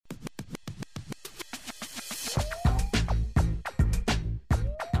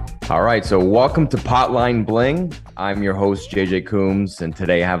All right, so welcome to Potline Bling. I'm your host, JJ Coombs, and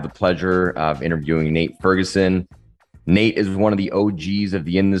today I have the pleasure of interviewing Nate Ferguson. Nate is one of the OGs of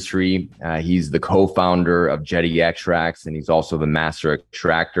the industry. He's the co-founder of Jetty Extracts, and he's also the master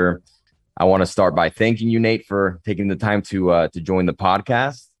extractor. I want to start by thanking you, Nate, for taking the time to join the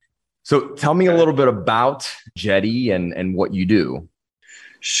podcast. So tell me a little bit about Jetty and what you do.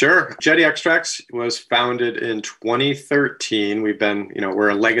 Sure. Jetty Extracts was founded in 2013. We're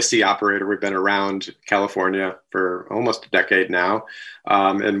a legacy operator. We've been around California for almost a decade now.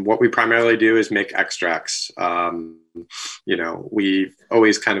 And what we primarily do is make extracts. We've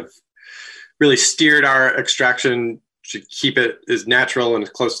always kind of really steered our extraction to keep it as natural and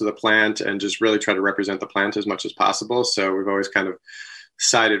as close to the plant and just really try to represent the plant as much as possible. So we've always kind of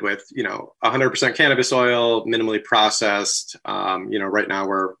sided with, 100% cannabis oil, minimally processed. Right now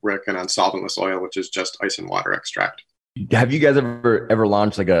we're working on solventless oil, which is just ice and water extract. Have you guys ever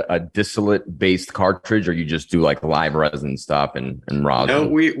launched like a distillate based cartridge, or you just do like live resin stuff and rosin? No,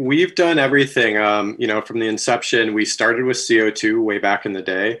 we've done everything. From the inception, we started with CO2 way back in the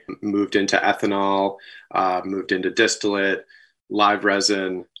day, moved into ethanol, moved into distillate, live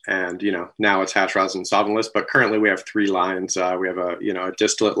resin, and now it's hash rosin solventless. But currently we have three lines. We have a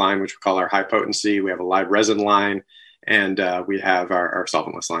distillate line, which we call our high potency. We have a live resin line, and we have our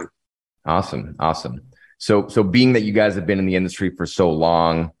solventless line. Awesome. So being that you guys have been in the industry for so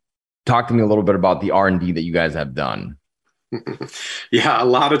long, talk to me a little bit about the R&D that you guys have done. Yeah, a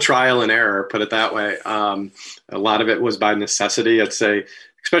lot of trial and error, put it that way. A lot of it was by necessity, I'd say,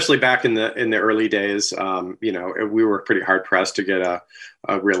 especially back in the early days. We were pretty hard pressed to get a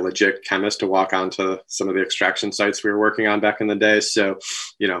real legit chemist to walk onto some of the extraction sites we were working on back in the day. So,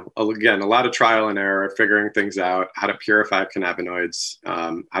 again, a lot of trial and error, figuring things out, how to purify cannabinoids,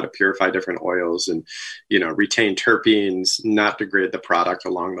 how to purify different oils, and retain terpenes, not degrade the product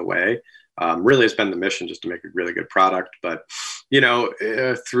along the way. Really, it's been the mission just to make a really good product. But,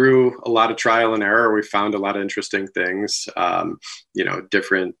 through a lot of trial and error, we found a lot of interesting things,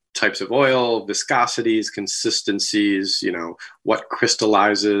 different types of oil, viscosities, consistencies, what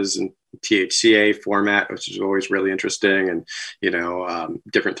crystallizes in THCA format, which is always really interesting. And,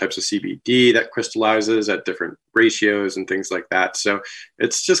 different types of CBD that crystallizes at different ratios and things like that. So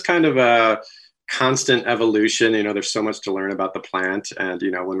it's just kind of a constant evolution. There's so much to learn about the plant, and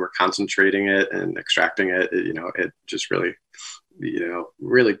when we're concentrating it and extracting it, it just really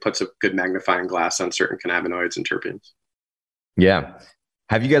really puts a good magnifying glass on certain cannabinoids and terpenes. Yeah.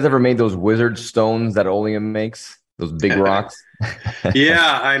 Have you guys ever made those wizard stones that Oleum makes? Those big rocks?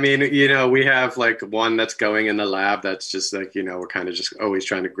 Yeah. I mean, we have like one that's going in the lab that's just like, we're kind of just always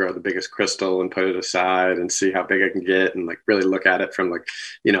trying to grow the biggest crystal and put it aside and see how big I can get and like really look at it from like,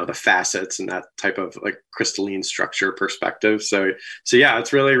 the facets and that type of like crystalline structure perspective. So yeah,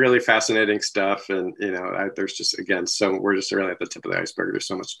 it's really, really fascinating stuff. And, there's just, again, so we're just really at the tip of the iceberg. There's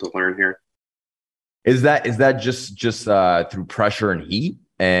so much to learn here. Is that just through pressure and heat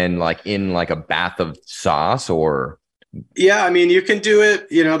and like in like a bath of sauce, or? Yeah, I mean, you can do it,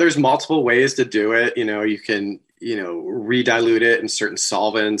 there's multiple ways to do it. You can, redilute it in certain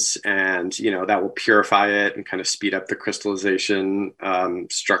solvents, and, that will purify it and kind of speed up the crystallization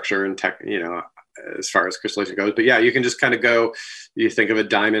structure and as far as crystallization goes. But yeah, you can just kind of you think of a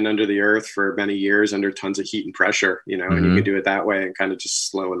diamond under the earth for many years under tons of heat and pressure, and you can do it that way and kind of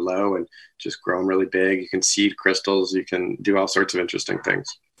just slow and low and just grow them really big. You can seed crystals. You can do all sorts of interesting things.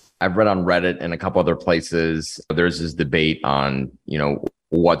 I've read on Reddit and a couple other places, there's this debate on,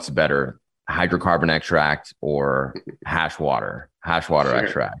 what's better, hydrocarbon extract or hash water sure.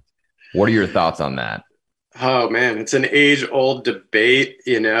 Extract. What are your thoughts on that? Oh man, it's an age-old debate.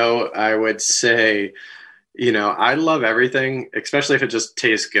 I would say, I love everything, especially if it just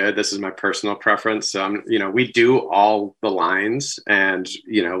tastes good. This is my personal preference. So we do all the lines, and,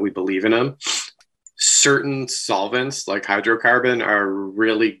 we believe in them. Certain solvents like hydrocarbon are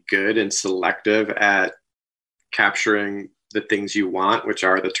really good and selective at capturing the things you want, which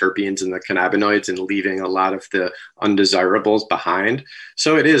are the terpenes and the cannabinoids, and leaving a lot of the undesirables behind.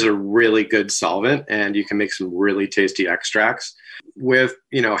 So it is a really good solvent, and you can make some really tasty extracts with,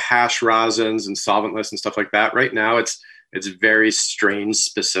 hash rosins and solventless and stuff like that. Right now, it's very strain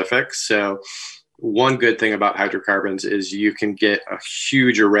specific. So one good thing about hydrocarbons is you can get a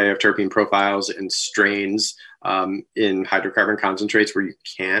huge array of terpene profiles and strains in hydrocarbon concentrates where you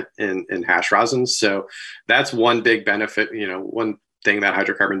can't in hash rosins. So that's one big benefit, one thing that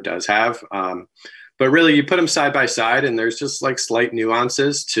hydrocarbon does have. But really, you put them side by side, and there's just like slight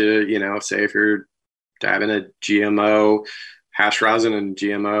nuances to, say if you're dabbing a GMO hash rosin and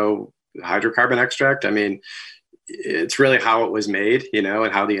GMO hydrocarbon extract. I mean, it's really how it was made, you know,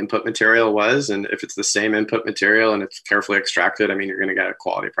 and how the input material was. And if it's the same input material and it's carefully extracted, I mean, you're going to get a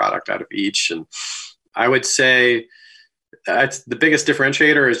quality product out of each. And I would say that's the biggest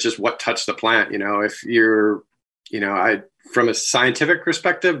differentiator is just what touched the plant. You know, if you're, you know, from a scientific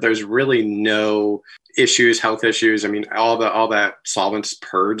perspective, there's really no issues, health issues. I mean, all that solvents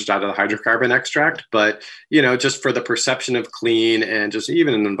purged out of the hydrocarbon extract, but, you know, just for the perception of clean and just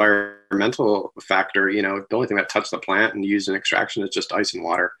even an environmental factor, you know, the only thing that touched the plant and used in extraction is just ice and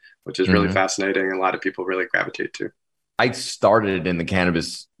water, which is really fascinating. And a lot of people really gravitate to. I started in the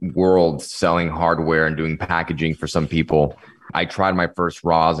cannabis world selling hardware and doing packaging for some people. I tried my first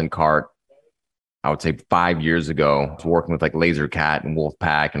rosin cart, I would say 5 years ago. I was working with like Laser Cat and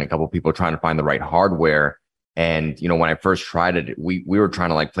Wolfpack and a couple of people trying to find the right hardware. And, you know, when I first tried it, we were trying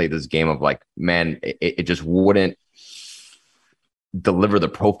to like play this game of like, man, it just wouldn't deliver the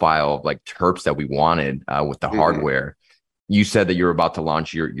profile of like terps that we wanted with the hardware. You said that you're about to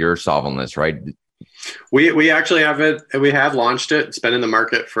launch your solventless, right? We actually have it. We have launched it. It's been in the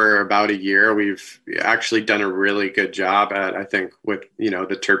market for about a year. We've actually done a really good job at, I think, with, you know,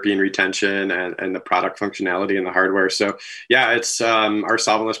 the terpene retention and the product functionality and the hardware. So yeah, it's our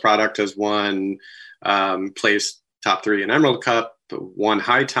solventless product has won placed top 3 in Emerald Cup, won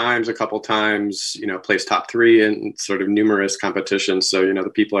high times a couple times, you know, placed top 3 in sort of numerous competitions. So, you know, the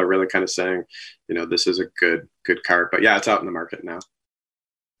people are really kind of saying, you know, this is a good cart. But yeah, it's out in the market now.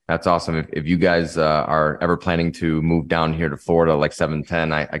 That's awesome. If you guys are ever planning to move down here to Florida, like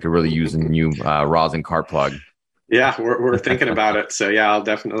 710, I could really use a new rosin cart plug. Yeah, we're thinking about it. So yeah, I'll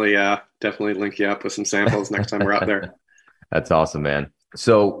definitely link you up with some samples next time we're out there. That's awesome, man.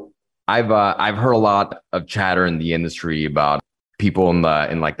 So I've heard a lot of chatter in the industry about people in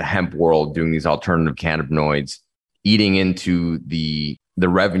like the hemp world doing these alternative cannabinoids, eating into the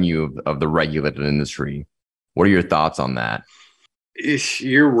revenue of the regulated industry. What are your thoughts on that?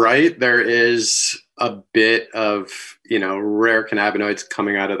 You're right. There is a bit of, you know, rare cannabinoids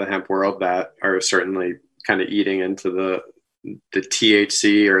coming out of the hemp world that are certainly kind of eating into the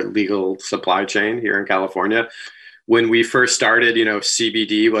THC or legal supply chain here in California. When we first started, you know,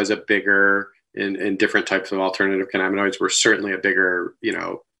 CBD was a bigger in different types of alternative cannabinoids were certainly a bigger, you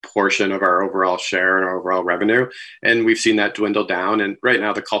know, portion of our overall share and our overall revenue. And we've seen that dwindle down. And right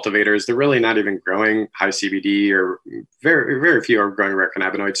now the cultivators, they're really not even growing high CBD, or very, very few are growing rare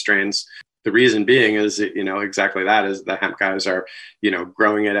cannabinoid strains. The reason being is, you know, exactly that is the hemp guys are, you know,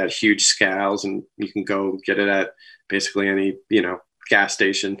 growing it at huge scales, and you can go get it at basically any, you know, gas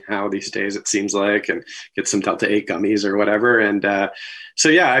station now these days, it seems like, and get some Delta 8 gummies or whatever. And so,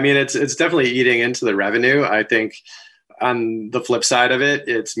 yeah, I mean, it's definitely eating into the revenue. I think on the flip side of it,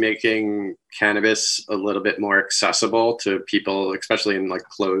 it's making cannabis a little bit more accessible to people, especially in like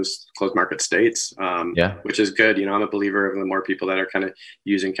closed market states, which is good. You know, I'm a believer of the more people that are kind of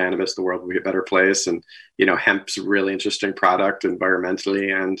using cannabis, the world will be a better place. And, you know, hemp's a really interesting product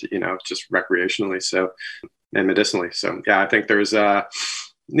environmentally and, you know, just recreationally. So, and medicinally. So, yeah, I think there's you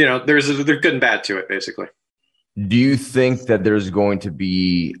know, there's good and bad to it, basically. Do you think that there's going to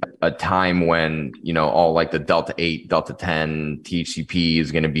be a time when, you know, all like the Delta 8, Delta 10, THCP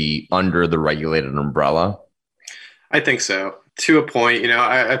is going to be under the regulated umbrella? I think so. To a point, you know,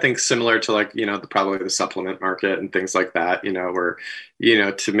 I think similar to like, you know, probably the supplement market and things like that, you know, where, you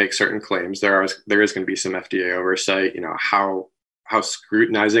know, to make certain claims, there is going to be some FDA oversight. You know, how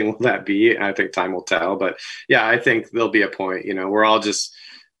scrutinizing will that be? I think time will tell. But yeah, I think there'll be a point, you know, we're all just,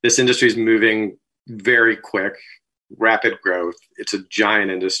 this industry is moving very quick, rapid growth. It's a giant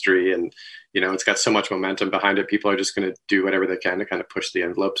industry, and, you know, it's got so much momentum behind it. People are just going to do whatever they can to kind of push the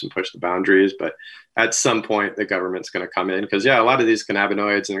envelopes and push the boundaries. But at some point, the government's going to come in, because, yeah, a lot of these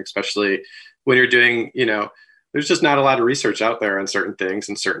cannabinoids, and especially when you're doing, you know, there's just not a lot of research out there on certain things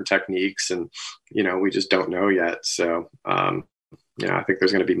and certain techniques, and, you know, we just don't know yet. So, you know, I think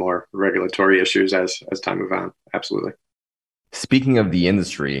there's going to be more regulatory issues as time moves on. Absolutely. Speaking of the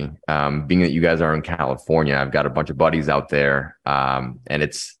industry, being that you guys are in California, I've got a bunch of buddies out there, and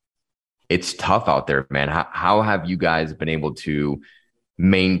it's tough out there, man. How have you guys been able to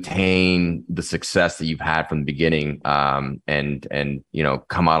maintain the success that you've had from the beginning, and you know,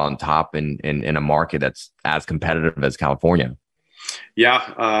 come out on top in a market that's as competitive as California?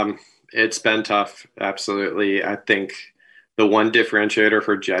 Yeah, it's been tough. Absolutely. I think the one differentiator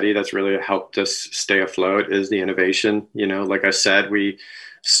for Jetty that's really helped us stay afloat is the innovation. You know, like I said, we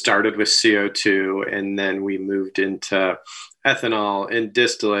started with CO2, and then we moved into ethanol and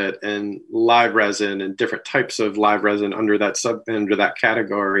distillate and live resin and different types of live resin under that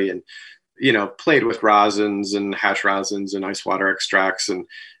category, and, you know, played with rosins and hash rosins and ice water extracts. And,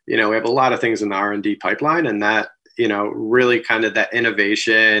 you know, we have a lot of things in the R&D pipeline, and that really kind of that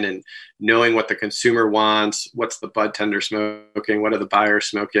innovation and knowing what the consumer wants, what's the bud tender smoking, what are the buyers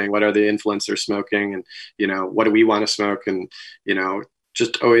smoking, what are the influencers smoking, and, what do we want to smoke? And,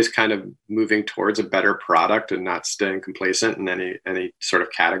 just always kind of moving towards a better product and not staying complacent in any sort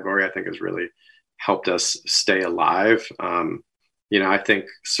of category, I think has really helped us stay alive. I think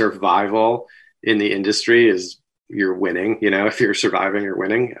survival in the industry is you're winning, if you're surviving, you're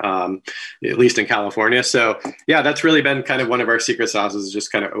winning, at least in California. So yeah, that's really been kind of one of our secret sauces,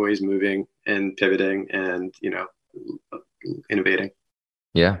 just kind of always moving and pivoting and, innovating.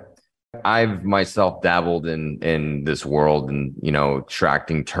 Yeah. I've myself dabbled in this world and,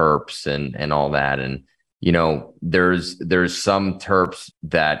 extracting terps and all that. And, there's some terps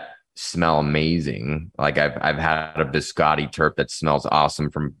that smell amazing. Like I've had a biscotti terp that smells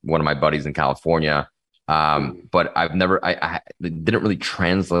awesome from one of my buddies in California. But I didn't really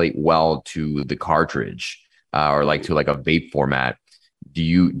translate well to the cartridge, or like to like a vape format. Do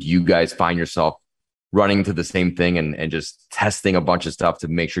you guys find yourself running to the same thing and just testing a bunch of stuff to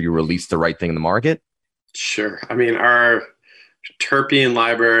make sure you release the right thing in the market? Sure. I mean, our terpene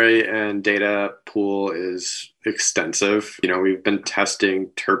library and data pool is extensive. We've been testing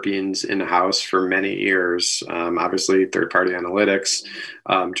terpenes in-house for many years, obviously third-party analytics,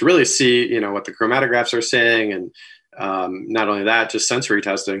 to really see, what the chromatographs are saying. And not only that, just sensory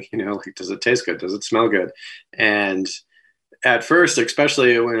testing, like, does it taste good? Does it smell good? And at first,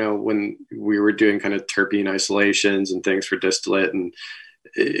 especially, when we were doing kind of terpene isolations and things for distillate and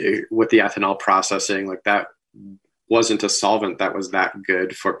with the ethanol processing, like that wasn't a solvent that was that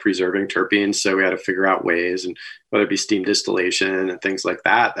good for preserving terpenes. So we had to figure out ways, and whether it be steam distillation and things like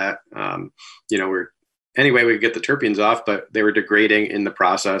that, anyway, we could get the terpenes off, but they were degrading in the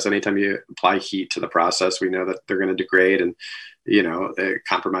process. Anytime you apply heat to the process, we know that they're going to degrade, and, it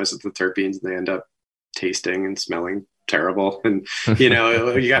compromises the terpenes and they end up tasting and smelling terrible. And, you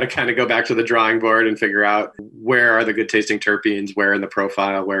got to kind of go back to the drawing board and figure out where are the good tasting terpenes, where in the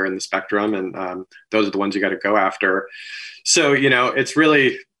profile, where in the spectrum. And those are the ones you got to go after. So, it's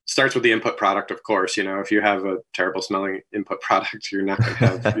really starts with the input product, of course. If you have a terrible smelling input product, you're not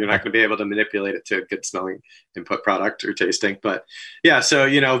going to be able to manipulate it to a good smelling input product or tasting. But yeah, so,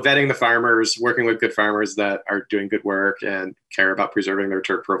 vetting the farmers, working with good farmers that are doing good work and care about preserving their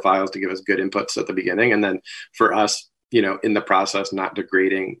terp profiles to give us good inputs at the beginning. And then for us, in the process, not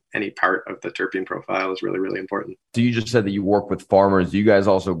degrading any part of the terpene profile is really, really important. So you just said that you work with farmers. Do you guys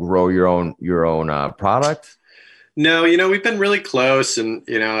also grow your own product? No, we've been really close, and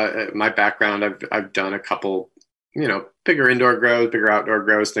my background, I've done a couple, bigger indoor grows, bigger outdoor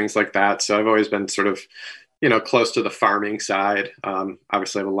grows, things like that. So I've always been sort of, close to the farming side.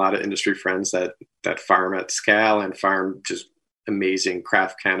 Obviously, I have a lot of industry friends that farm at scale and farm just amazing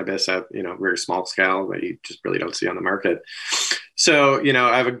craft cannabis at very small scale that you just really don't see on the market. So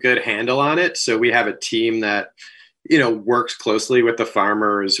I have a good handle on it. So we have a team that works closely with the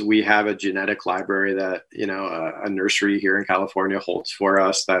farmers. We have a genetic library that, a nursery here in California holds for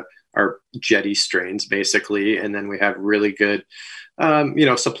us that are Jetty strains, basically. And then we have really good,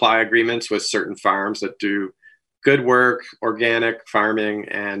 supply agreements with certain farms that do good work, organic farming,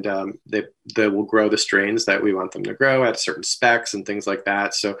 and they will grow the strains that we want them to grow at certain specs and things like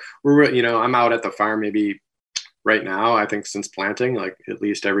that. So I'm out at the farm maybe right now, I think since planting, like at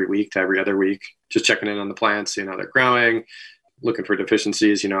least every week to every other week, just checking in on the plants, they're growing, looking for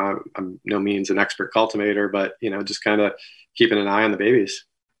deficiencies. I'm no means an expert cultivator, but, just kind of keeping an eye on the babies.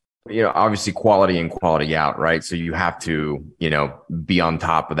 Obviously quality in, quality out, right? So you have to, be on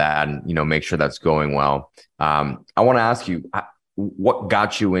top of that and, make sure that's going well. I want to ask you, what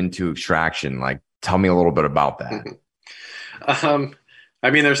got you into extraction? Like, tell me a little bit about that.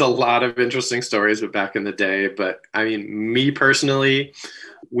 There's a lot of interesting stories back in the day, but me personally,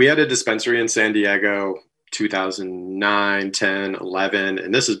 we had a dispensary in San Diego, 2009, 10, 11,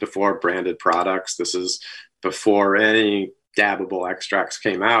 and this is before branded products. This is before any dabbable extracts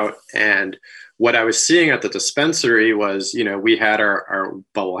came out. And what I was seeing at the dispensary was, we had our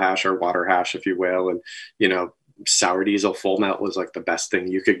bubble hash, our water hash, if you will. And, sour diesel full melt was like the best thing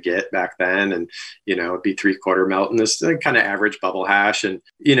you could get back then. And, it'd be 3/4 melt in this kind of average bubble hash. And,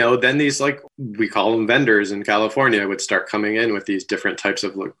 then these, like, we call them vendors in California, would start coming in with these different types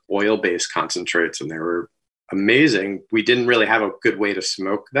of oil-based concentrates. And they were amazing. We didn't really have a good way to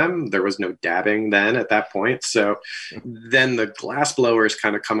smoke them. There was no dabbing then at that point. So then the glass blowers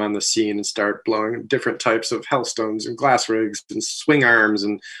kind of come on the scene and start blowing different types of hellstones and glass rigs and swing arms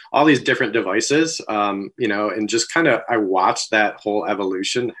and all these different devices, and just kind of, I watched that whole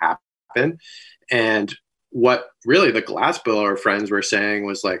evolution happen. And what really the glass blower friends were saying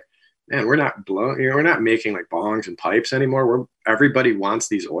was like, man, we're not we're not making like bongs and pipes anymore. Everybody wants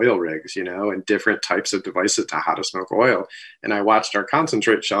these oil rigs, and different types of devices to how to smoke oil. And I watched our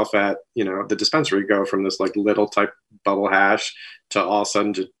concentrate shelf at, the dispensary go from this like little type bubble hash to all of a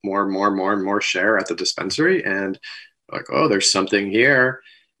sudden just more and more share at the dispensary. And like, oh, there's something here.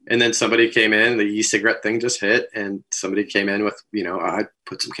 And then somebody came in, the e-cigarette thing just hit, and somebody came in with, I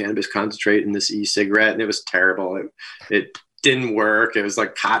put some cannabis concentrate in this e-cigarette, and it was terrible. It didn't work. It was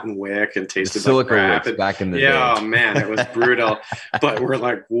like cotton wick and tasted like crap. Back in the day. Oh man, it was brutal. But we're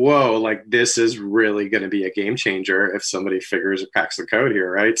like, whoa, like this is really going to be a game changer if somebody figures or cracks the code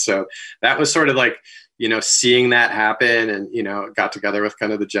here, right? So that was sort of like, seeing that happen, and got together with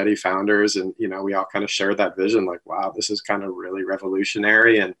kind of the Jetty founders, and we all kind of shared that vision, like, wow, this is kind of really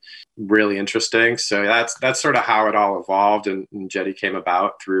revolutionary and really interesting. So that's sort of how it all evolved, and Jetty came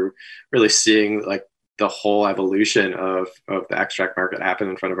about through really seeing like the whole evolution of the extract market happen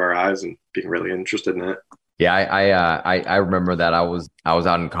in front of our eyes and being really interested in it. Yeah, I remember that I was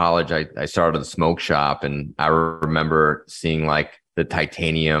out in college. I started a smoke shop, and I remember seeing like the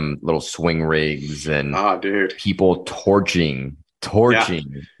titanium little swing rigs and people torching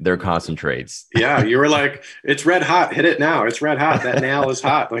their concentrates. Yeah, you were like, it's red hot, hit it now. It's red hot. That nail is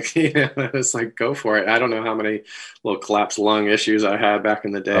hot. Like, it's like, go for it. I don't know how many little collapsed lung issues I had back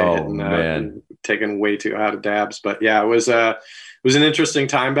in the day. Oh, man. Taken way too out of dabs. But yeah, it was an interesting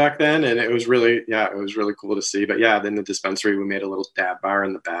time back then, and it was really cool to see. But yeah, then the dispensary, we made a little dab bar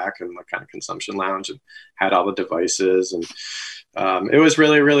in the back and like kind of consumption lounge, and had all the devices, and it was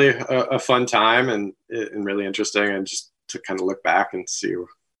really, really a fun time and really interesting, and just to kind of look back and see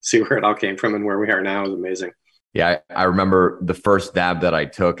where it all came from and where we are now is amazing. Yeah, I remember the first dab that I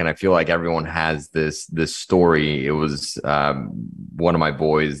took, and I feel like everyone has this story. It was one of my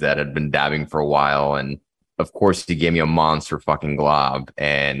boys that had been dabbing for a while, and of course he gave me a monster fucking glob,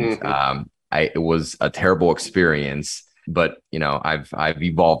 and it was a terrible experience. But I've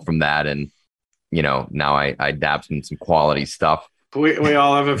evolved from that, and now I dab in some quality stuff. We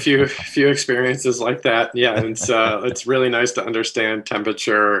all have a few experiences like that. Yeah. And it's really nice to understand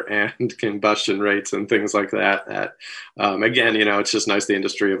temperature and combustion rates and things like that. Again, it's just nice the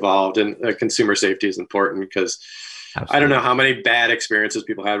industry evolved, and consumer safety is important because Absolutely. I don't know how many bad experiences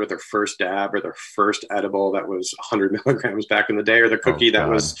people had with their first dab or their first edible that was 100 milligrams back in the day, or the cookie that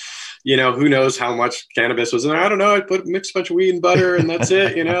was, who knows how much cannabis was in there. I don't know. I mixed a bunch of weed and butter and that's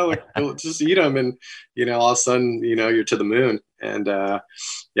it, like just eat them. And, all of a sudden, you're to the moon. And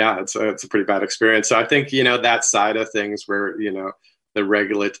it's a pretty bad experience. So I think, that side of things where,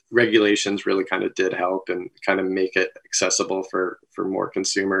 the regulations really kind of did help and kind of make it accessible for more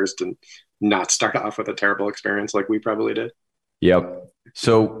consumers to not start off with a terrible experience like we probably did. Yep.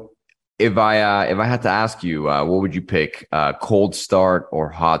 So if I had to ask you, what would you pick, cold start or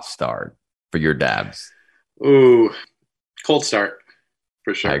hot start for your dabs? Ooh, cold start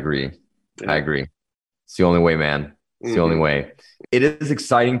for sure. I agree. It's the only way, man. It's the only way. It is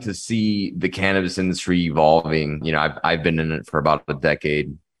exciting to see the cannabis industry evolving. I've been in it for about a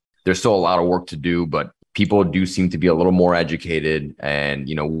decade. There's still a lot of work to do, but people do seem to be a little more educated, and,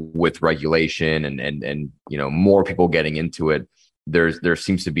 with regulation and more people getting into it, there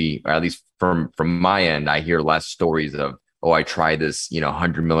seems to be, or at least from my end, I hear less stories of, oh, I tried this,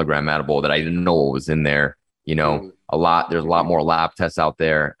 100 milligram edible that I didn't know what was in there. There's a lot more lab tests out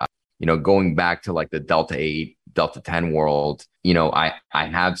there. Going back to like the Delta 8, Delta 10 world, I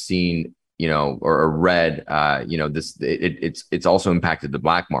have seen, or read, it's also impacted the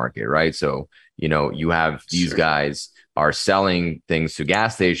black market, right? So, you have these guys are selling things to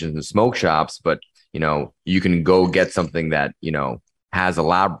gas stations and smoke shops, but, you can go get something that, has a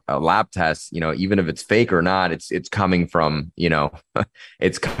lab test, even if it's fake or not, it's coming from,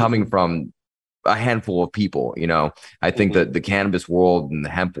 it's coming from a handful of people. I think that the cannabis world and the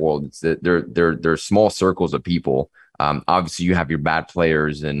hemp world, they're small circles of people. Obviously you have your bad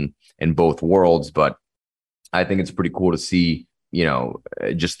players in both worlds, but I think it's pretty cool to see,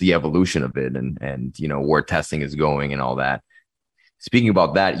 just the evolution of it and where testing is going and all that. Speaking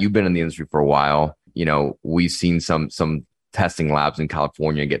about that, you've been in the industry for a while. We've seen some testing labs in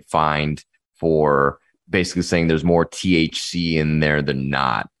California get fined for basically saying there's more THC in there than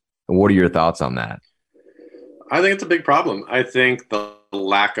not. What are your thoughts on that? I think it's a big problem. I think the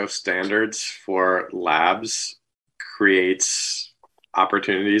lack of standards for labs creates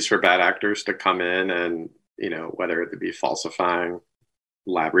opportunities for bad actors to come in and, whether it be falsifying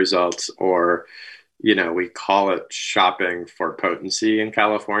lab results or, we call it shopping for potency in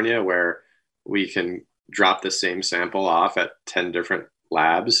California, where we can drop the same sample off at 10 different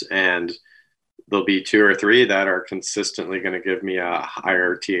labs and there'll be 2 or 3 that are consistently going to give me a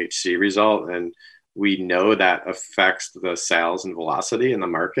higher THC result. And we know that affects the sales and velocity in the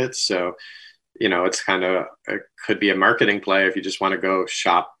market. So, it's it could be a marketing play if you just want to go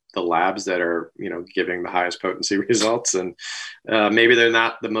shop the labs that are, giving the highest potency results. And maybe they're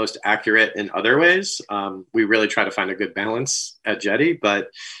not the most accurate in other ways. We really try to find a good balance at Jetty, but,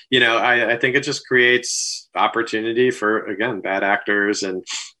 I think it just creates opportunity for, again, bad actors. And,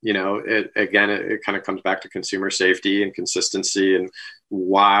 it kind of comes back to consumer safety and consistency, and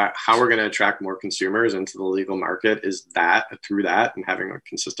how we're going to attract more consumers into the legal market is through that and having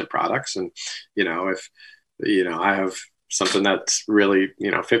consistent products. And, if, I have something that's really,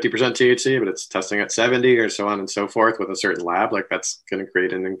 50% THC, but it's testing at 70 or so on and so forth with a certain lab, like that's going to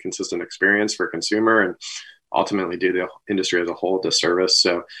create an inconsistent experience for consumer and ultimately do the industry as a whole disservice.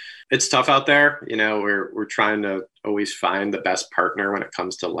 So it's tough out there. We're trying to always find the best partner when it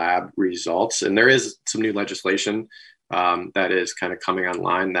comes to lab results. And there is some new legislation that is kind of coming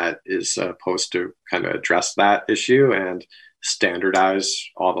online that is supposed to kind of address that issue and standardize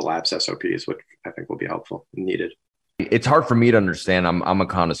all the labs SOPs, which I think will be helpful and needed. It's hard for me to understand. I'm a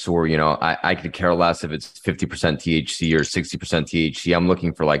connoisseur, I could care less if it's 50% THC or 60% THC. I'm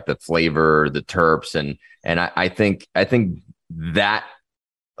looking for like the flavor, the terps. And I think that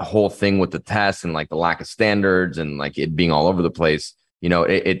whole thing with the test and like the lack of standards and like it being all over the place,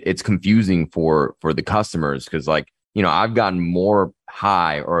 it's confusing for the customers. Cause like, I've gotten more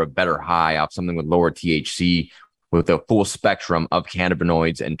high or a better high off something with lower THC with a full spectrum of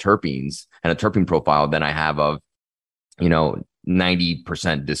cannabinoids and terpenes and a terpene profile than I have of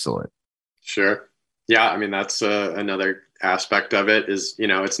 90% distillate. Sure. Yeah. I mean, that's another aspect of it is,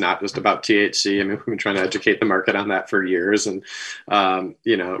 it's not just about THC. I mean, we've been trying to educate the market on that for years and,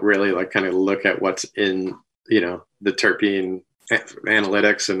 really like kind of look at what's in, the terpene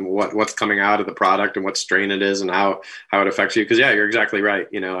analytics and what's coming out of the product and what strain it is and how it affects you. Cause yeah, you're exactly right.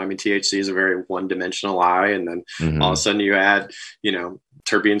 THC is a very one-dimensional lie. And then all of a sudden you add,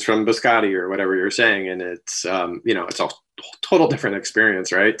 terpenes from Biscotti or whatever you're saying. And it's, it's a total different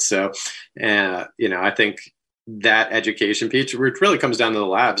experience. Right. So, I think that education piece, which really comes down to the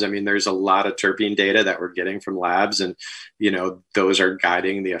labs. I mean, there's a lot of terpene data that we're getting from labs and, those are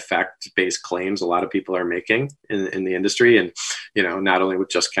guiding the effect-based claims a lot of people are making in the industry. And, not only with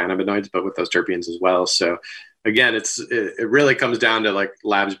just cannabinoids, but with those terpenes as well. So again, it really comes down to like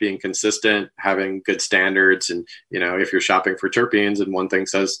labs being consistent, having good standards. And, if you're shopping for terpenes and one thing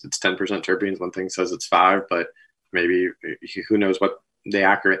says it's 10% terpenes, one thing says it's 5, but maybe who knows what the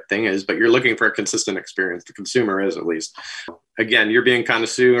accurate thing is, but you're looking for a consistent experience. The consumer is, at least. Again, you're being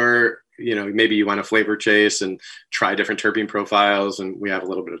connoisseur, maybe you want to flavor chase and try different terpene profiles, and we have a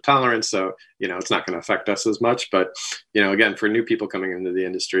little bit of tolerance. So, it's not going to affect us as much, but, again, for new people coming into the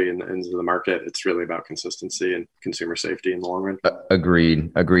industry and into the market, it's really about consistency and consumer safety in the long run.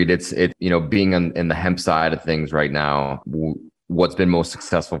 Agreed. It's being in the hemp side of things right now, what's been most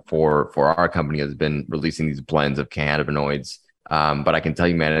successful for our company has been releasing these blends of cannabinoids. But I can tell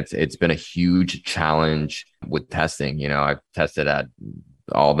you, man, it's been a huge challenge with testing. I've tested at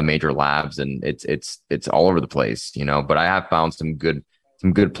all the major labs and it's all over the place, but I have found some good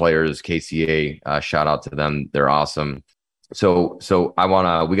players. KCA, shout out to them. They're awesome. So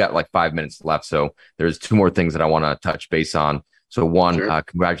we got like 5 minutes left. So there's 2 more things that I want to touch base on. So one, sure.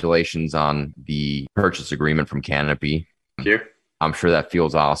 Congratulations on the purchase agreement from Canopy. Thank you. I'm sure that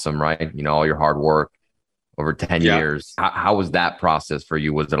feels awesome, right? All your hard work over 10 years. How was that process for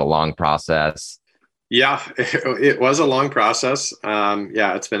you? Was it a long process? Yeah, it was a long process.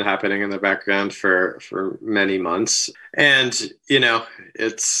 It's been happening in the background for many months. And,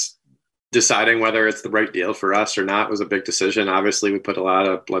 it's deciding whether it's the right deal for us or not was a big decision. Obviously, we put a lot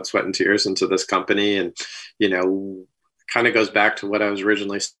of blood, sweat, and tears into this company. And, kind of goes back to what I was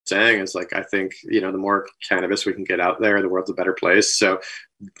originally saying is like, I think, the more cannabis we can get out there, the world's a better place. So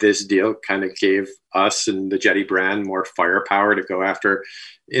this deal kind of gave us and the Jetty brand more firepower to go after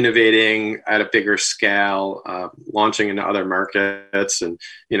innovating at a bigger scale, launching into other markets, and,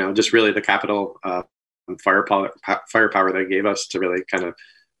 just really the capital firepower they gave us to really kind of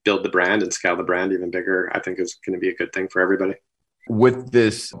build the brand and scale the brand even bigger, I think is going to be a good thing for everybody. With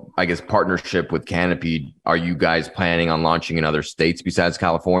this, I guess, partnership with Canopy, are you guys planning on launching in other states besides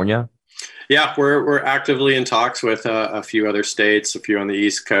California? Yeah, we're actively in talks with a few other states, a few on the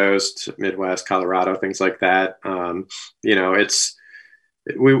East Coast, Midwest, Colorado, things like that.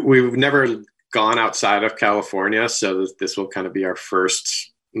 We've never gone outside of California, so this will kind of be our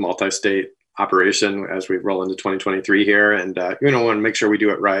first multi-state operation as we roll into 2023 here. And, want to make sure we do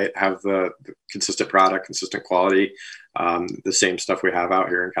it right, have the consistent product, consistent quality, the same stuff we have out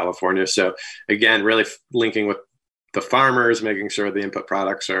here in California. So again, really linking with the farmers, making sure the input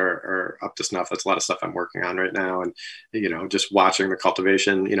products are up to snuff. That's a lot of stuff I'm working on right now. And, just watching the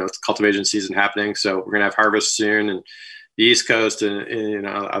cultivation, it's cultivation season happening. So we're going to have harvest soon, and the East Coast and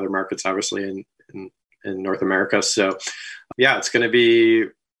other markets, obviously in North America. So yeah, it's going to be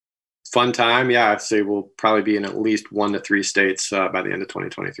fun time. Yeah, I'd say we'll probably be in at least 1 to 3 states by the end of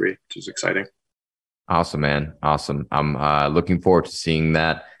 2023, which is exciting. Awesome, man. Awesome. I'm looking forward to seeing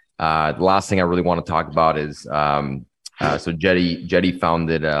that. The last thing I really want to talk about is so Jetty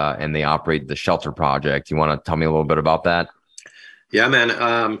founded and they operate the Shelter Project. You want to tell me a little bit about that? Yeah,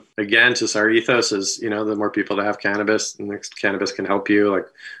 man. Again, just our ethos is, the more people that have cannabis, and cannabis can help you. Like,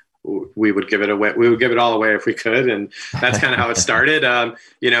 we would give it away. We would give it all away if we could. And that's kind of how it started.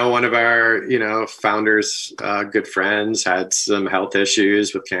 One of our, founders, good friends had some health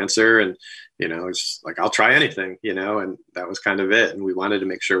issues with cancer, and, it's like, I'll try anything, and that was kind of it. And we wanted to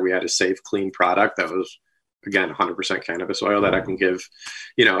make sure we had a safe, clean product that was, again, 100% cannabis oil that I can give,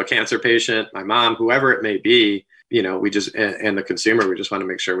 a cancer patient, my mom, whoever it may be, we just, and the consumer, we just want to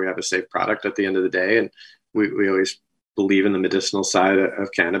make sure we have a safe product at the end of the day. And we always believe in the medicinal side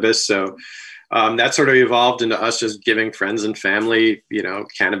of cannabis. So that sort of evolved into us just giving friends and family,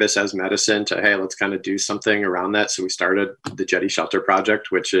 cannabis as medicine to, hey, let's kind of do something around that. So we started the Jetty Shelter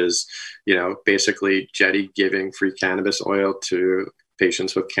Project, which is, basically Jetty giving free cannabis oil to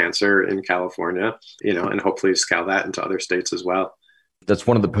patients with cancer in California, and hopefully scale that into other states as well. That's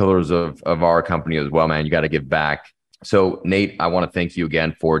one of the pillars of our company as well, man. You got to give back. So Nate, I want to thank you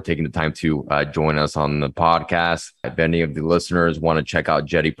again for taking the time to join us on the podcast. If any of the listeners want to check out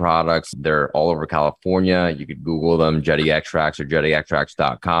Jetty products, they're all over California. You could Google them, Jetty Extracts or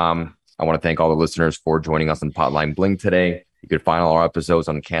jettyextracts.com. I want to thank all the listeners for joining us on Potline Bling today. You can find all our episodes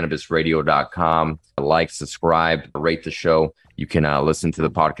on cannabisradio.com. Like, subscribe, rate the show. You can listen to the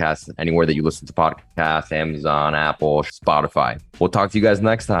podcast anywhere that you listen to podcasts, Amazon, Apple, Spotify. We'll talk to you guys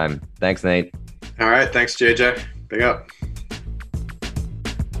next time. Thanks, Nate. All right. Thanks, JJ. Big up.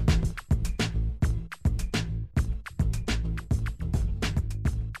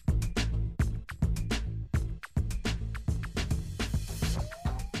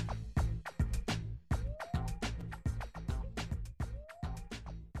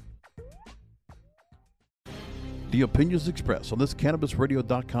 The opinions expressed on this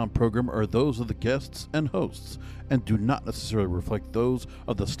CannabisRadio.com program are those of the guests and hosts and do not necessarily reflect those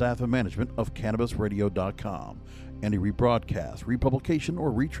of the staff and management of CannabisRadio.com. Any rebroadcast, republication,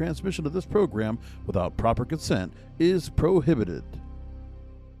 or retransmission of this program without proper consent is prohibited.